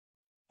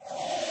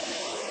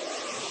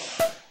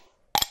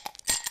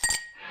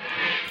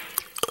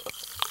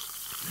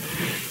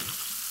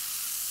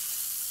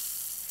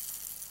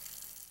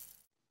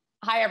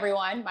Hi,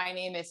 everyone. My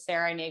name is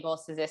Sarah Nagel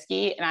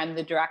Sisisky, and I'm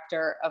the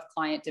Director of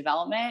Client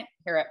Development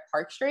here at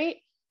Park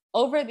Street.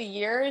 Over the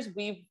years,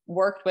 we've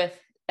worked with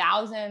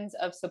thousands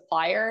of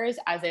suppliers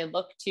as they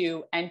look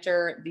to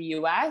enter the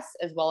US,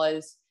 as well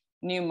as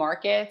new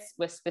markets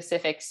with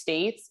specific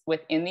states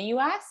within the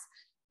US.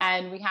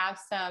 And we have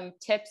some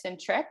tips and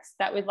tricks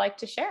that we'd like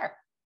to share.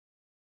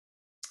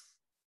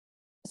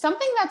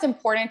 Something that's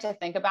important to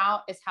think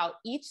about is how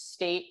each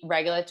state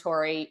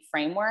regulatory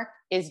framework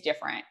is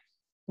different.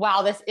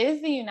 While this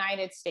is the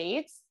United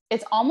States,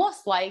 it's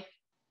almost like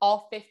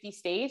all 50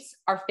 states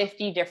are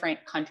 50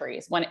 different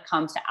countries when it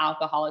comes to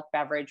alcoholic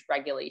beverage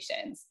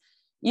regulations.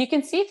 You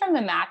can see from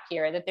the map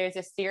here that there's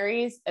a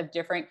series of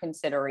different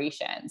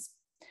considerations.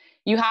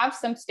 You have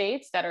some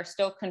states that are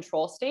still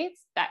control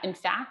states that in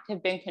fact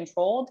have been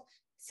controlled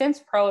since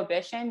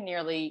Prohibition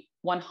nearly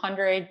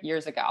 100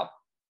 years ago.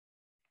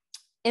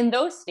 In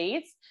those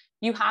states,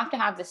 you have to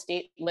have the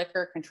state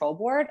liquor control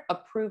board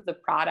approve the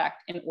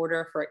product in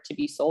order for it to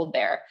be sold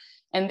there.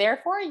 And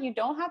therefore, you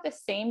don't have the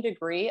same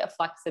degree of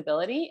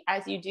flexibility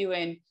as you do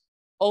in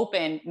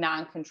open,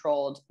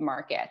 non-controlled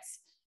markets.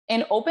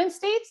 In open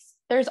states,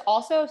 there's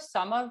also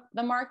some of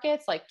the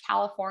markets like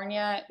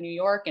California, New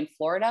York, and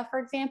Florida, for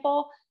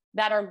example,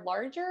 that are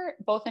larger,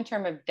 both in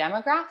terms of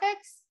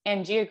demographics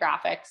and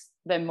geographics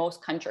than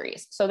most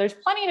countries. So there's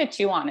plenty to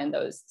chew on in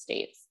those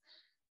states.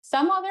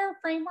 Some other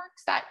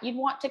frameworks that you'd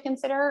want to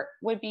consider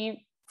would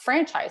be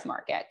franchise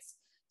markets.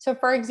 So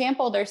for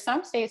example, there's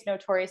some states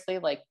notoriously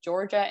like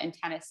Georgia and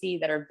Tennessee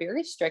that are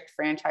very strict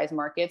franchise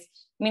markets,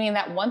 meaning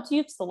that once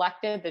you've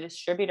selected the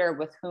distributor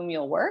with whom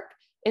you'll work,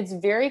 it's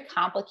very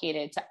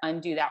complicated to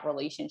undo that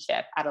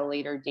relationship at a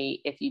later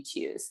date if you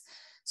choose.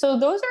 So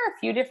those are a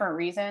few different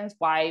reasons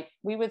why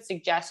we would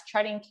suggest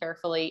treading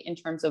carefully in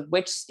terms of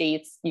which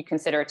states you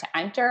consider to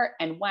enter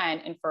and when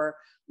and for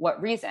what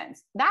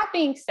reasons. That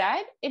being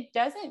said, it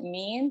doesn't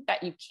mean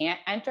that you can't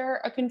enter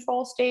a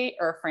control state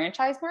or a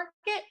franchise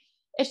market.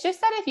 It's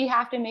just that if you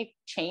have to make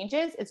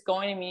changes, it's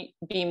going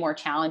to be more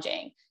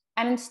challenging.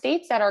 And in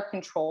states that are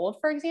controlled,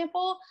 for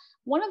example,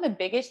 one of the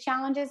biggest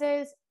challenges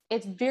is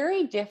it's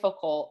very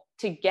difficult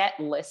to get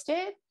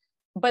listed.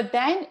 But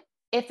then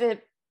if the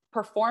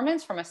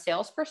performance from a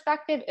sales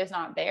perspective is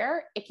not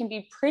there, it can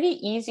be pretty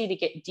easy to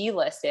get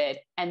delisted.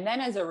 And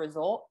then as a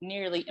result,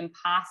 nearly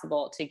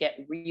impossible to get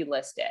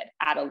relisted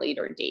at a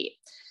later date.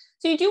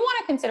 So you do want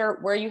to consider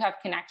where you have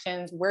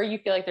connections, where you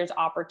feel like there's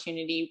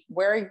opportunity,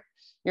 where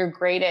your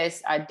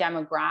greatest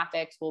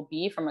demographics will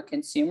be from a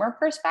consumer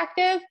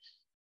perspective,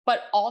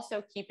 but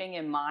also keeping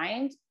in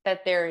mind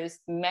that there's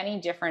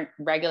many different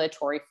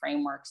regulatory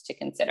frameworks to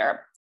consider.